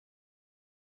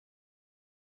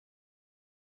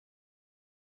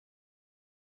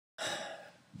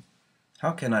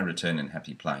How can I return in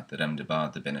happy plight that am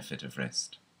debarred the benefit of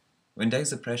rest, when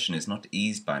day's oppression is not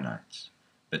eased by night,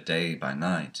 but day by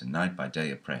night and night by day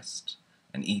oppressed,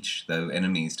 and each, though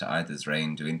enemies to either's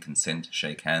reign, do in consent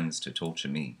shake hands to torture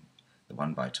me, the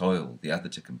one by toil, the other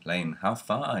to complain how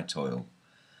far I toil,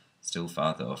 still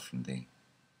farther off from thee.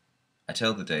 I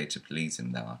tell the day to please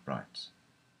him thou art bright,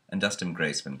 and dost him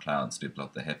grace when clouds do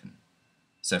blot the heaven.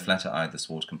 So flatter I the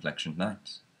swart-complexion'd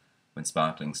night, when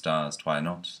sparkling stars twire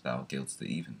not, thou gild'st the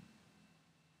even.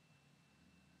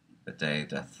 But day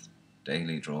doth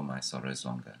daily draw my sorrows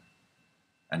longer,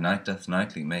 and night doth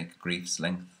nightly make grief's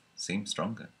length seem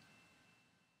stronger.